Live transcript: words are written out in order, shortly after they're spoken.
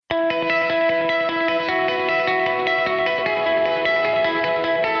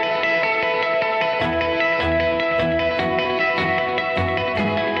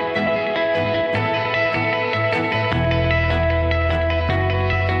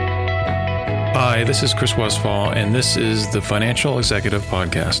Hi, this is Chris Westfall, and this is the Financial Executive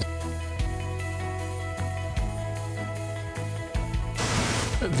Podcast.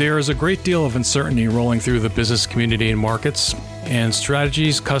 There is a great deal of uncertainty rolling through the business community and markets, and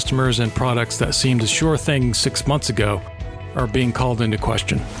strategies, customers, and products that seemed a sure thing 6 months ago are being called into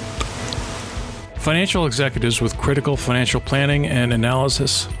question. Financial executives with critical financial planning and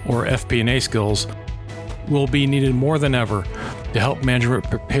analysis, or FP&A skills, will be needed more than ever to help management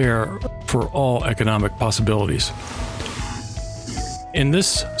prepare for all economic possibilities. In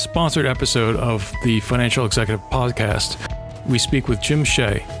this sponsored episode of the Financial Executive Podcast, we speak with Jim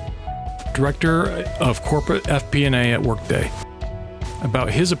Shea, Director of Corporate FP&A at Workday, about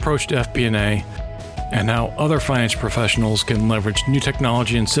his approach to FP&A and how other finance professionals can leverage new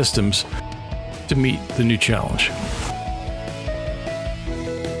technology and systems to meet the new challenge.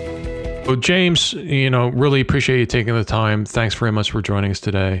 So James, really appreciate you taking the time. Thanks very much for joining us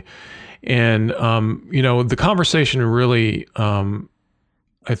today. And, the conversation really,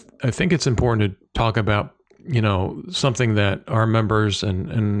 I think it's important to talk about, something that our members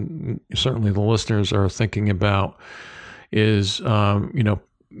and certainly the listeners are thinking about is,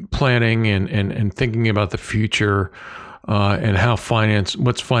 planning and thinking about the future and how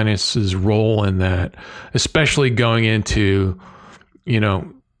what's finance's role in that, especially going into,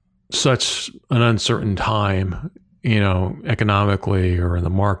 such an uncertain time, economically or in the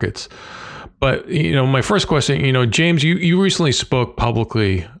markets. But, my first question, James, you recently spoke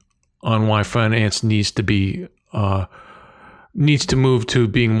publicly on why finance needs to move to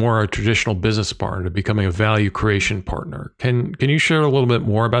being more a traditional business partner, to becoming a value creation partner. Can you share a little bit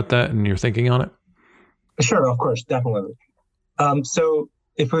more about that and your thinking on it? Sure, of course, definitely. So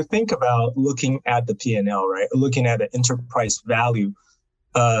if we think about looking at the P&L, right, looking at the enterprise value,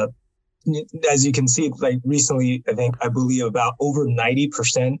 as you can see, like recently, I believe about over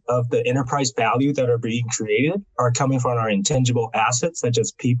 90% of the enterprise value that are being created are coming from our intangible assets, such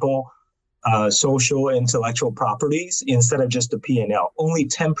as people, social, intellectual properties, instead of just the P&L. Only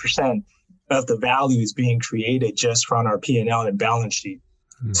 10% of the value is being created just from our P&L and balance sheet.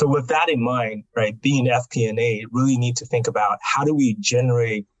 Mm-hmm. So with that in mind, right, being FP&A, really need to think about how do we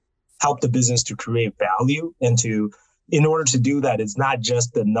help the business to create value in order to do that, it's not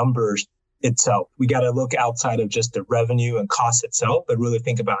just the numbers itself. We got to look outside of just the revenue and cost itself, but really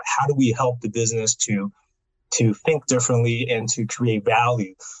think about how do we help the business to think differently and to create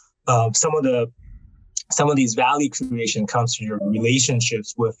value. Some of these value creation comes from your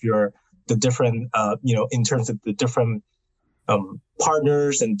relationships with the different, in terms of the different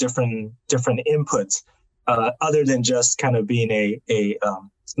partners and different inputs, other than just kind of being a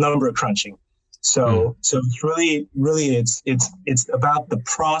number crunching. So it's really it's about the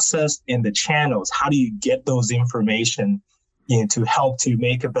process and the channels. How do you get those information to help to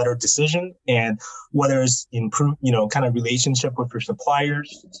make a better decision? And whether it's improve, kind of relationship with your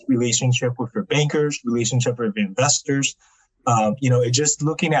suppliers, relationship with your bankers, relationship with investors, it's just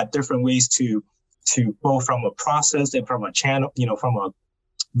looking at different ways to both from a process and from a channel, from a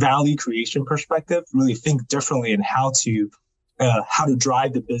value creation perspective, really think differently in how to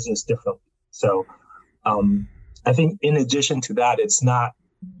drive the business differently. So I think in addition to that,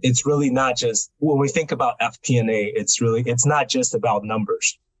 it's really not just when we think about FP&A, it's not just about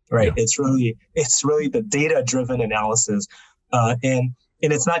numbers, right? Yeah. It's really the data driven analysis. And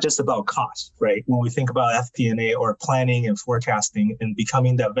it's not just about cost, right? When we think about FP&A or planning and forecasting and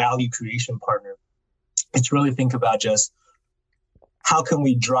becoming that value creation partner, it's really think about just how can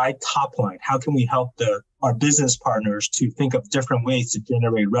we drive top line? How can we help our business partners to think of different ways to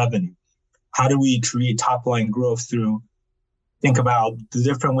generate revenue? How do we create top line growth think about the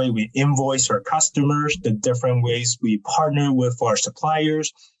different way we invoice our customers, the different ways we partner with our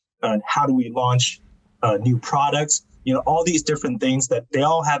suppliers, and how do we launch new products? All these different things that they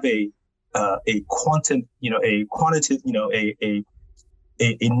all have a quantitative,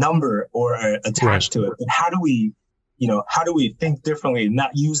 a number or attached to it. But how do we think differently,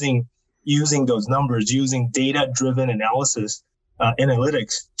 not using those numbers, using data-driven analysis,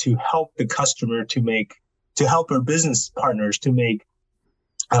 analytics to help the customer to help our business partners to make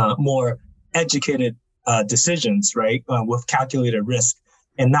more educated decisions, right, with calculated risk,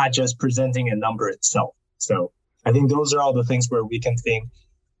 and not just presenting a number itself. So I think those are all the things where we can think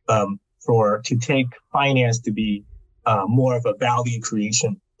to take finance to be more of a value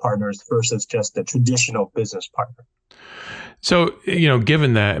creation partners versus just a traditional business partner. So,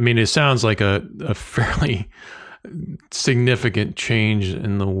 given that, it sounds like a fairly significant change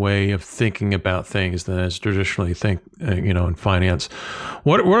in the way of thinking about things than as traditionally in finance.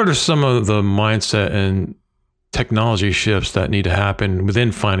 What are some of the mindset and technology shifts that need to happen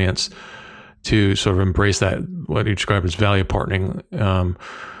within finance to sort of embrace that, what you describe as value partnering.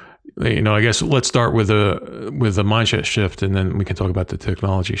 I guess let's start with a mindset shift, and then we can talk about the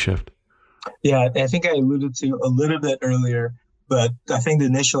technology shift. Yeah, I think I alluded to a little bit earlier, but I think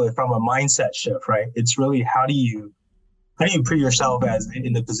initially from a mindset shift, right? It's really how do you put yourself as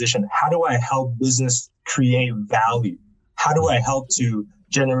in the position? How do I help business create value? How do I help to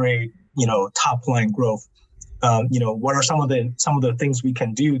generate, top line growth? What are some of the things we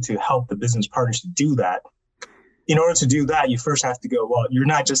can do to help the business partners to do that? In order to do that, you first have to go, well, you're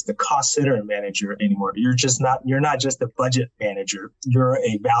not just the cost center manager anymore. You're not just a budget manager. You're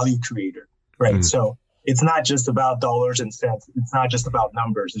a value creator, right? Mm. So it's not just about dollars and cents. It's not just about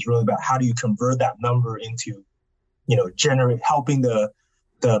numbers. It's really about how do you convert that number into, helping the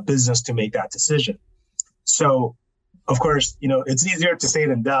business to make that decision. So, of course, it's easier to say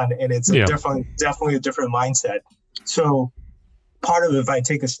than done, and it's definitely a different mindset. So part of it, if I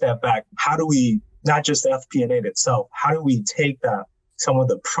take a step back, how do we, not just FP&A itself, how do we take some of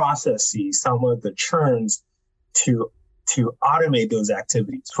the processes, some of the churns to automate those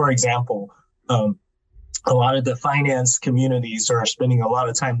activities? For example, a lot of the finance communities are spending a lot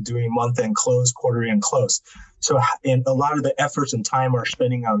of time doing month-end close, quarter-end close. So, and a lot of the efforts and time are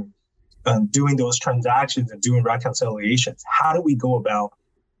spending on doing those transactions and doing reconciliations. How do we go about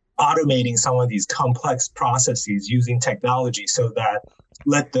automating some of these complex processes using technology so that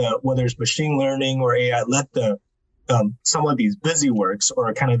whether it's machine learning or AI, some of these busy works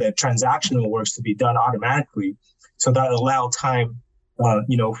or kind of the transactional works to be done automatically, so that allow time,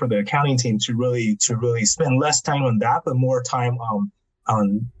 for the accounting team to really spend less time on that, but more time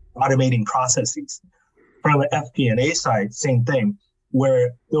on automating processes. From the FP&A side, same thing,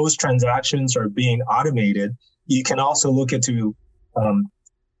 where those transactions are being automated. You can also look at to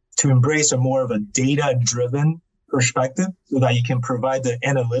embrace a more of a data-driven perspective so that you can provide the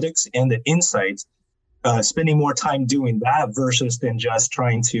analytics and the insights, spending more time doing that versus than just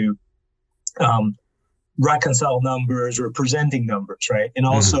trying to reconcile numbers or presenting numbers, right? And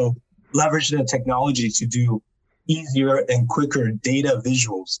also leverage the technology to do easier and quicker data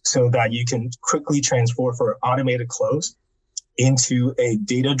visuals so that you can quickly transform for automated close into a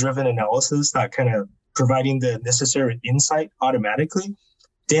data-driven analysis that kind of providing the necessary insight automatically.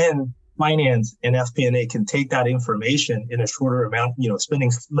 Then finance and FP&A can take that information in a shorter amount,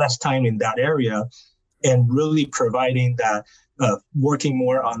 spending less time in that area and really providing that, working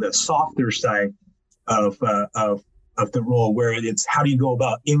more on the softer side of the role, where it's how do you go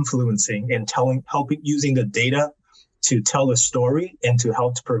about influencing and helping using the data to tell a story and to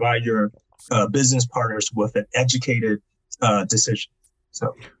help to provide your business partners with an educated decision.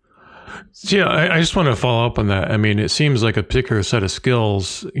 So. Yeah, I just want to follow up on that. I mean, it seems like a particular set of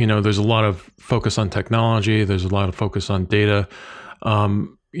skills. There's a lot of focus on technology. There's a lot of focus on data.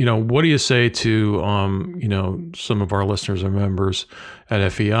 What do you say to, some of our listeners or members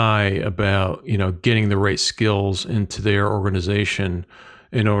at FEI about, getting the right skills into their organization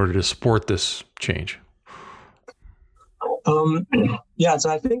in order to support this change? Yeah, so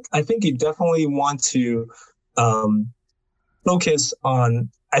I think you definitely want to focus on,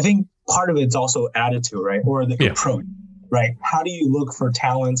 I think part of it's also attitude, right? Or the approach, right? How do you look for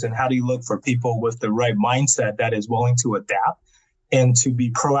talents and how do you look for people with the right mindset that is willing to adapt and to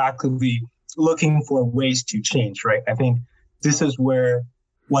be proactively looking for ways to change, right? I think this is where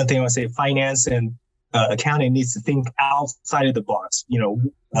one thing I would say, finance and accounting needs to think outside of the box,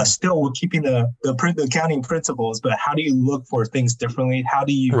 still keeping the accounting principles, but how do you look for things differently? How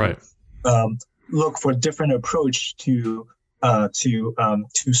do you look for different approach to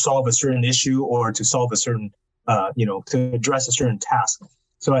solve a certain issue or to solve a certain, to address a certain task.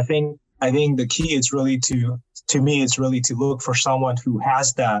 So I think the key is really to look for someone who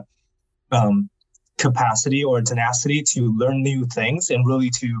has that capacity or tenacity to learn new things and really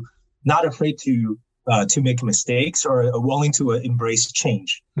to not afraid to make mistakes or willing to embrace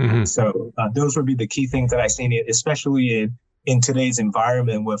change. Mm-hmm. So those would be the key things that I see, especially in today's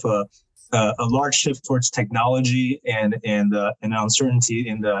environment with a large shift towards technology and uncertainty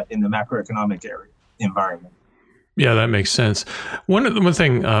in the macroeconomic environment. Yeah, that makes sense. One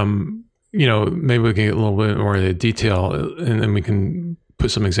thing, maybe we can get a little bit more into detail, and then we can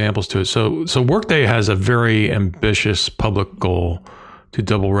put some examples to it. So Workday has a very ambitious public goal to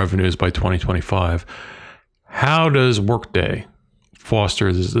double revenues by 2025. How does Workday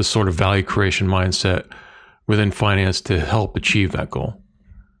foster this sort of value creation mindset within finance to help achieve that goal?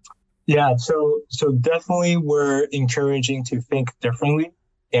 Yeah, so definitely we're encouraging to think differently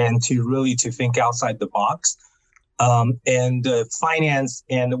and to think outside the box. And finance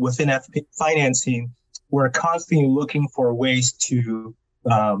and within financing, we're constantly looking for ways to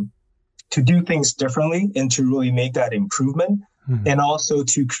do things differently and to really make that improvement, and also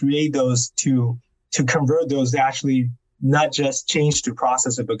to create those to convert those to actually not just change the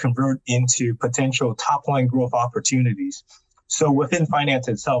process, but convert into potential top line growth opportunities. So within finance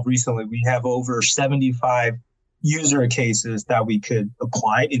itself, recently we have over 75 user cases that we could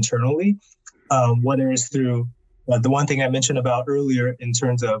apply internally, whether it's through the one thing I mentioned about earlier in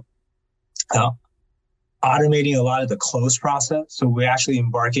terms of automating a lot of the close process. So we're actually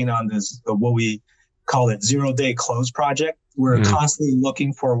embarking on this, what we call it 0-day close project. We're constantly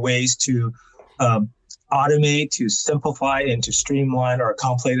looking for ways to automate, to simplify, and to streamline our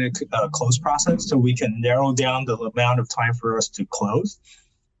complicated close process so we can narrow down the amount of time for us to close,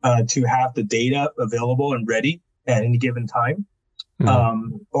 to have the data available and ready at any given time.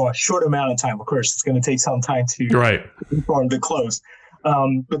 Or a short amount of time. Of course, it's going to take some time to perform the close.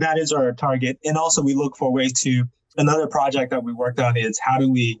 But that is our target. And also we look for ways to, another project that we worked on is how do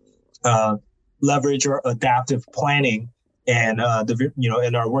we leverage our adaptive planning and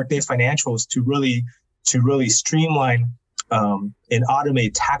in our Workday financials to really streamline and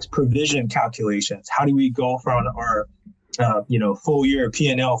automate tax provision calculations. How do we go from our full year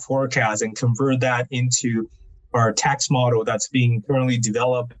P&L forecast and convert that into our tax model that's being currently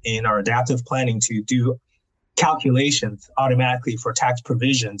developed in our adaptive planning to do calculations automatically for tax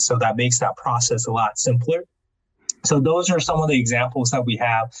provisions. So that makes that process a lot simpler. So those are some of the examples that we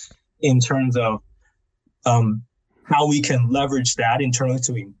have in terms of how we can leverage that internally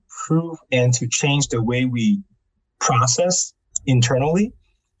to improve and to change the way we process internally,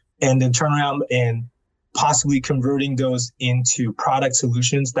 and then turn around and possibly converting those into product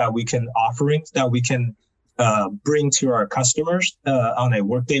solutions that we can bring to our customers on a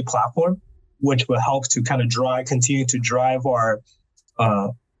Workday platform, which will help to kind of continue to drive our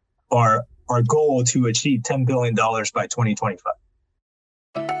goal to achieve $10 billion by 2025.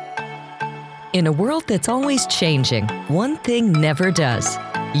 In a world that's always changing, one thing never does.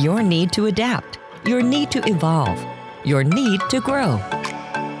 Your need to adapt, your need to evolve, your need to grow.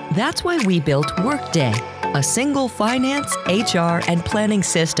 That's why we built Workday, a single finance, HR, and planning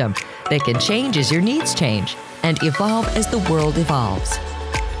system that can change as your needs change and evolve as the world evolves.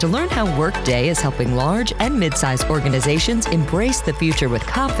 To learn how Workday is helping large and mid-sized organizations embrace the future with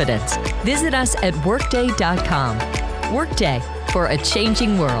confidence, visit us at workday.com. Workday, for a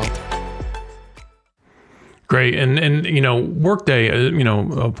changing world. Great. And Workday,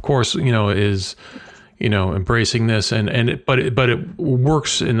 of course, is, embracing this but it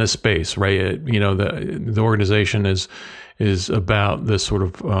works in this space, right? The organization is about this sort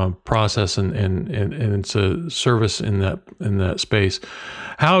of process and it's a service in that space.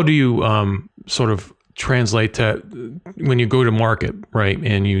 How do you sort of translate that when you go to market, right?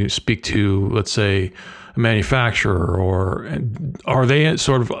 And you speak to, let's say, a manufacturer, or are they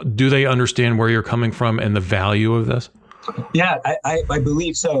do they understand where you're coming from and the value of this? Yeah, I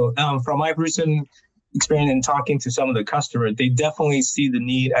believe so. From my recent experience in talking to some of the customers, they definitely see the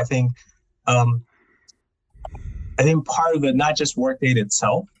need. I think part of it, not just Workday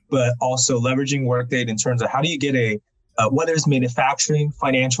itself, but also leveraging Workday in terms of how do you get whether it's manufacturing,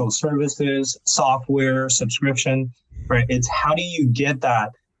 financial services, software, subscription, right? It's how do you get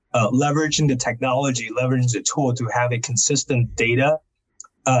that leveraging the technology, leveraging the tool to have a consistent data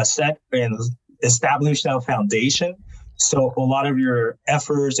set and establish that foundation. So a lot of your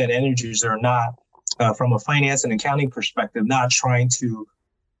efforts and energies are not, from a finance and accounting perspective, not trying to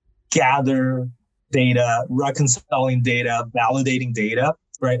gather data, reconciling data, validating data,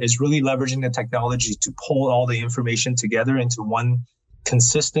 right? Is really leveraging the technology to pull all the information together into one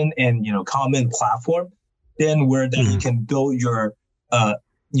consistent and common platform. Then where you can build your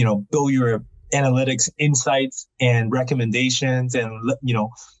analytics insights and recommendations, and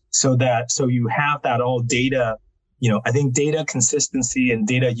so you have that all data. I think data consistency and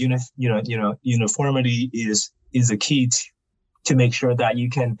data uniformity is a key to make sure that you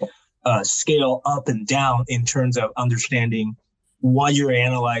can scale up and down in terms of understanding what you're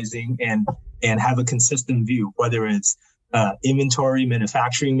analyzing and have a consistent view, whether it's inventory,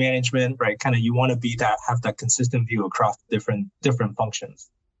 manufacturing management, right? Kind of you want to have that consistent view across different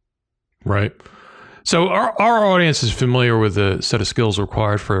functions. Right. So our audience is familiar with the set of skills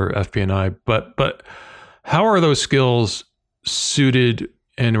required for FP&A, but how are those skills suited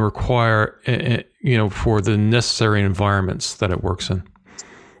and require, for the necessary environments that it works in?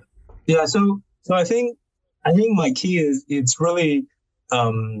 Yeah. So I think my key is it's really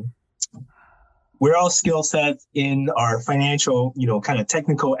we're all skill sets in our financial, kind of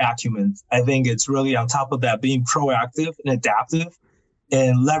technical acumen. I think it's really on top of that being proactive and adaptive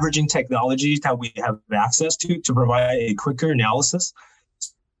and leveraging technologies that we have access to provide a quicker analysis.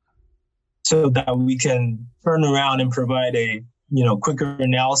 so that we can turn around and provide a, quicker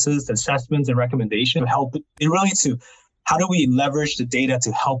analysis, assessments, and recommendation to help it really to how do we leverage the data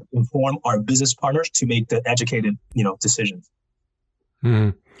to help inform our business partners to make the educated, decisions. Mm-hmm.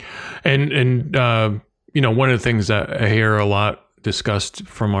 And one of the things that I hear a lot discussed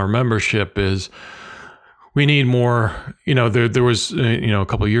from our membership is we need more, there was, a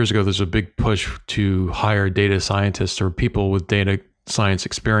couple of years ago, there's a big push to hire data scientists or people with data science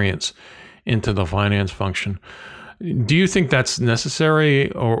experience into the finance function. Do you think that's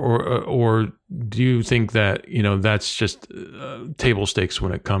necessary, or do you think that, that's just table stakes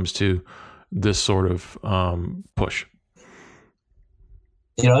when it comes to this sort of push?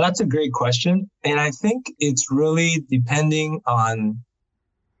 That's a great question. And I think it's really depending on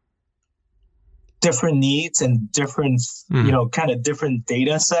different needs and different, kind of different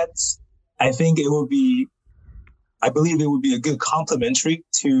data sets. I believe it would be a good complementary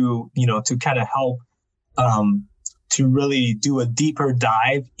to, to kind of help to really do a deeper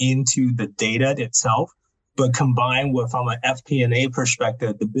dive into the data itself, but combined with, from an FP&A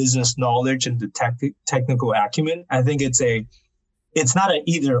perspective, the business knowledge and the technical acumen. I think it's not an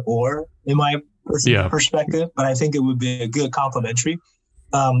either or in my perspective, but I think it would be a good complementary.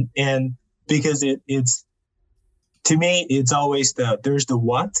 And because it's, to me, it's always there's the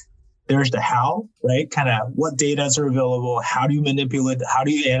what, there's the how, right? Kind of what data are available, how do you manipulate, how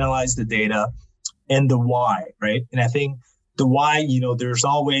do you analyze the data, and the why, right? And I think the why, there's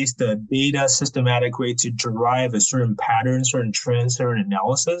always the data systematic way to derive a certain pattern, certain trends, certain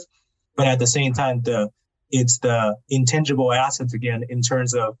analysis. But at the same time, it's the intangible assets again, in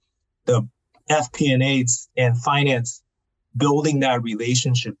terms of the FP&A and finance, building that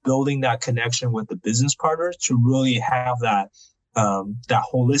relationship, building that connection with the business partners to really have that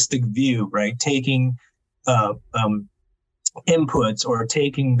holistic view, right? Taking inputs or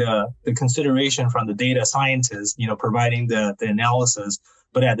taking the consideration from the data scientists, providing the analysis,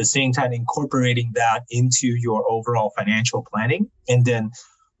 but at the same time incorporating that into your overall financial planning, and then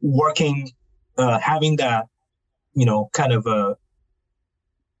working, having that, kind of a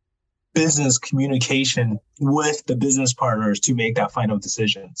business communication with the business partners to make that final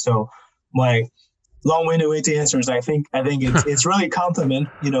decision. So my long-winded way to answer is I think it's really complement.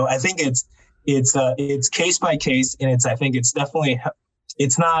 I think it's case by case, and I think it's definitely,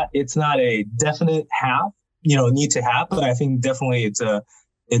 it's not a definite need to have, but I think definitely it's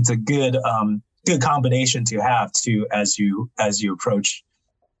a good combination to have as you approach,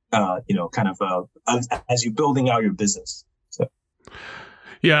 as you building out your business. So.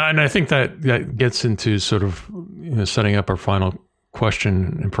 Yeah. And I think that gets into sort of, setting up our final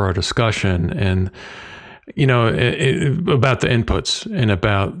question for our discussion, and, about the inputs and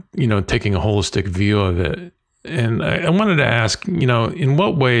about, taking a holistic view of it. And I wanted to ask, in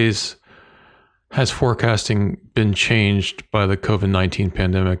what ways has forecasting been changed by the COVID-19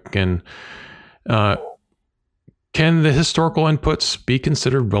 pandemic? And can the historical inputs be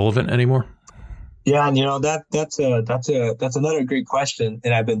considered relevant anymore? Yeah, and that's another great question,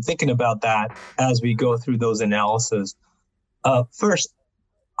 and I've been thinking about that as we go through those analyses. First,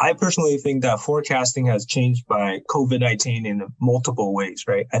 I personally think that forecasting has changed by COVID-19 in multiple ways,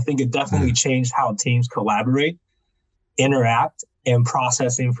 right? I think it definitely changed how teams collaborate, interact, and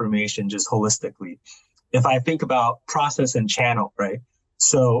process information just holistically. If I think about process and channel, right?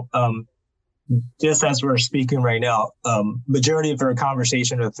 So just as we're speaking right now, majority of our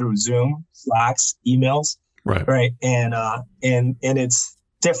conversation are through Zoom, Slacks, emails, right? And it's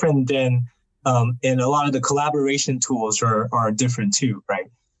different than, and a lot of the collaboration tools are different too, right?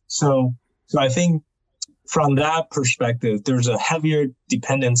 So I think from that perspective, there's a heavier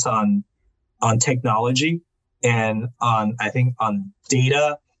dependence on technology and on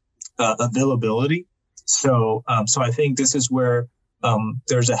data availability. So I think this is where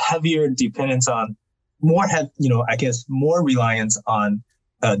there's a heavier dependence on more reliance on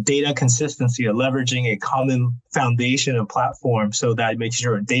data consistency and leveraging a common foundation and platform so that it makes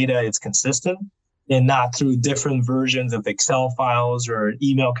sure data is consistent and not through different versions of Excel files or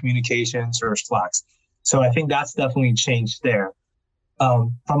email communications or Slacks. So I think that's definitely changed there.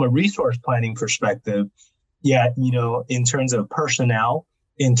 From a resource planning perspective, in terms of personnel,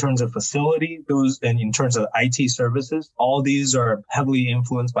 in terms of facility, and in terms of IT services, all these are heavily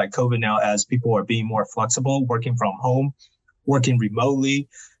influenced by COVID now as people are being more flexible, working from home, working remotely.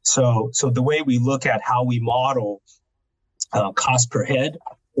 So the way we look at how we model cost per head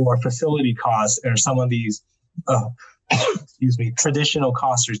or facility costs or some of these, traditional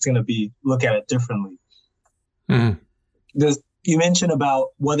costs are going to be look at it differently. Mm-hmm. You mentioned about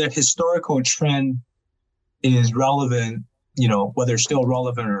whether historical trend is relevant, whether it's still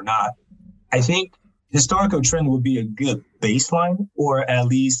relevant or not. I think historical trend would be a good baseline, or at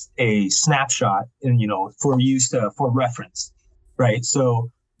least a snapshot, and for use for reference, right? So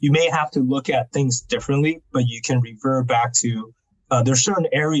you may have to look at things differently, but you can revert back to there's certain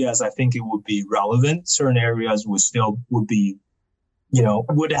areas I think it would be relevant. Certain areas would be,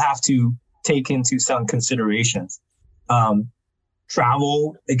 would have to take into some considerations.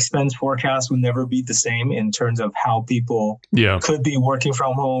 Travel expense forecast would never be the same in terms of how people could be working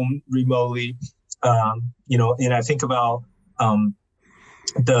from home remotely. And I think about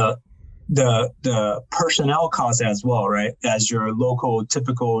the personnel costs as well, right? As your local,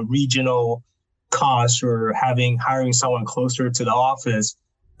 typical regional costs, or hiring someone closer to the office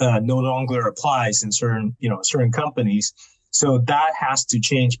no longer applies in certain companies. So that has to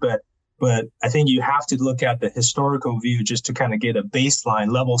change. But I think you have to look at the historical view just to kind of get a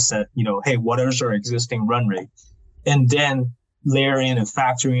baseline level set, hey, what is our existing run rate? And then layer in and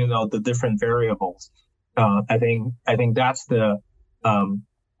factor in all the different variables. I think that's the,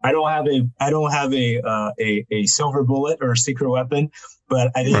 I don't have a silver bullet or a secret weapon,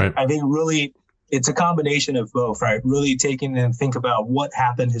 but I think really it's a combination of both, right? Really taking and think about what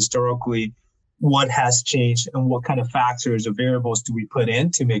happened historically, what has changed, and what kind of factors or variables do we put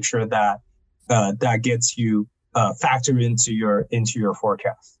in to make sure that that gets you factored into your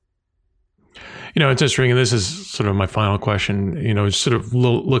forecast. It's interesting, and this is sort of my final question, sort of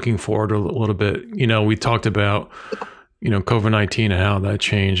looking forward a little bit. We talked about, COVID-19 and how that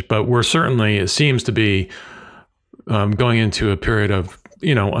changed, but we're certainly, it seems to be going into a period of,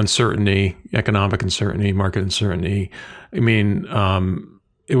 uncertainty, economic uncertainty, market uncertainty. I mean,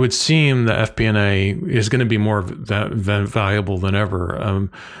 it would seem that FP&A is going to be more valuable than ever.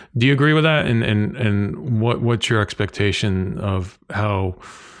 Do you agree with that? And what's your expectation of how,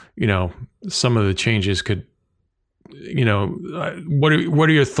 some of the changes could, what are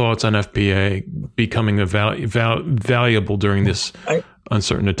your thoughts on FP&A becoming valuable during this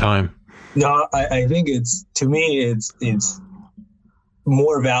uncertain time? No, I think to me, it's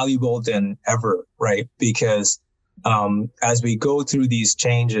more valuable than ever, right? Because as we go through these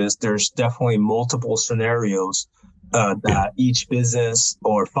changes, there's definitely multiple scenarios that each business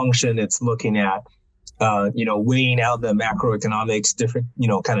or function it's looking at, weighing out the macroeconomics, different,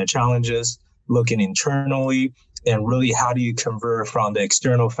 kind of challenges, looking internally, and really how do you convert from the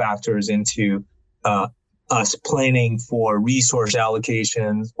external factors into us planning for resource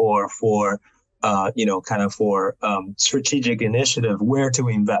allocations or for, for strategic initiative, where to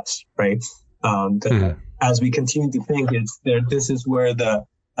invest, right? As we continue to think, this is where the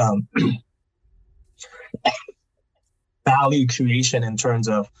value creation in terms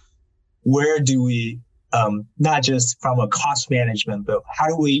of where do we, not just from a cost management, but how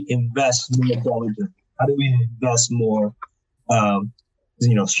do we invest more diligently? How do we invest more,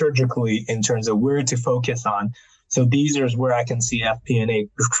 surgically in terms of where to focus on? So these are where I can see FP&A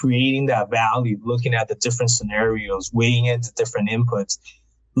creating that value, looking at the different scenarios, weighing into different inputs,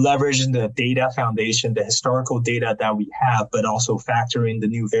 leveraging the data foundation, the historical data that we have, but also factoring the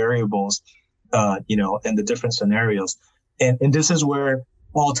new variables, and the different scenarios. And this is where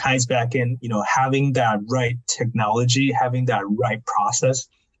all ties back in, having that right technology, having that right process,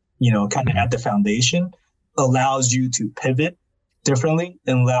 kind of at the foundation allows you to pivot differently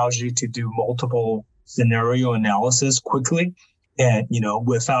and allows you to do multiple scenario analysis quickly and,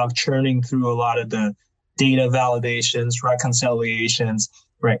 without churning through a lot of the data validations, reconciliations,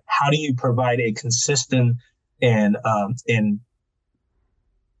 right? How do you provide a consistent and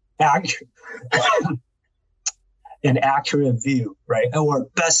accurate view, right? Or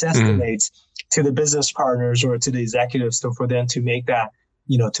best estimates to the business partners or to the executives for them to make that,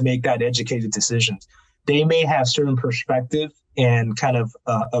 to make that educated decisions. They may have certain perspective and kind of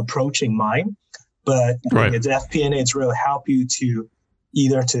approach in mind, but it's FP&A, it's really help you to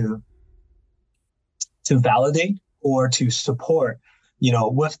either to validate or to support,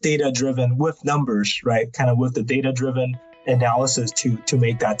 with data-driven, with numbers, right? Kind of with the data-driven analysis to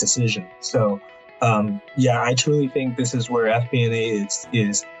make that decision. So, I truly think this is where FP&A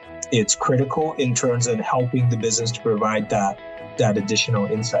it's critical in terms of helping the business to provide that additional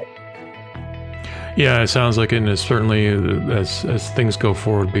insight. Yeah, it sounds like it, and it's certainly, as things go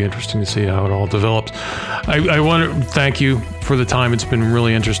forward, it'll be interesting to see how it all develops. I want to thank you for the time. It's been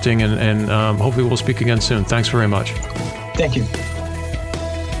really interesting, and hopefully we'll speak again soon. Thanks very much. Thank you.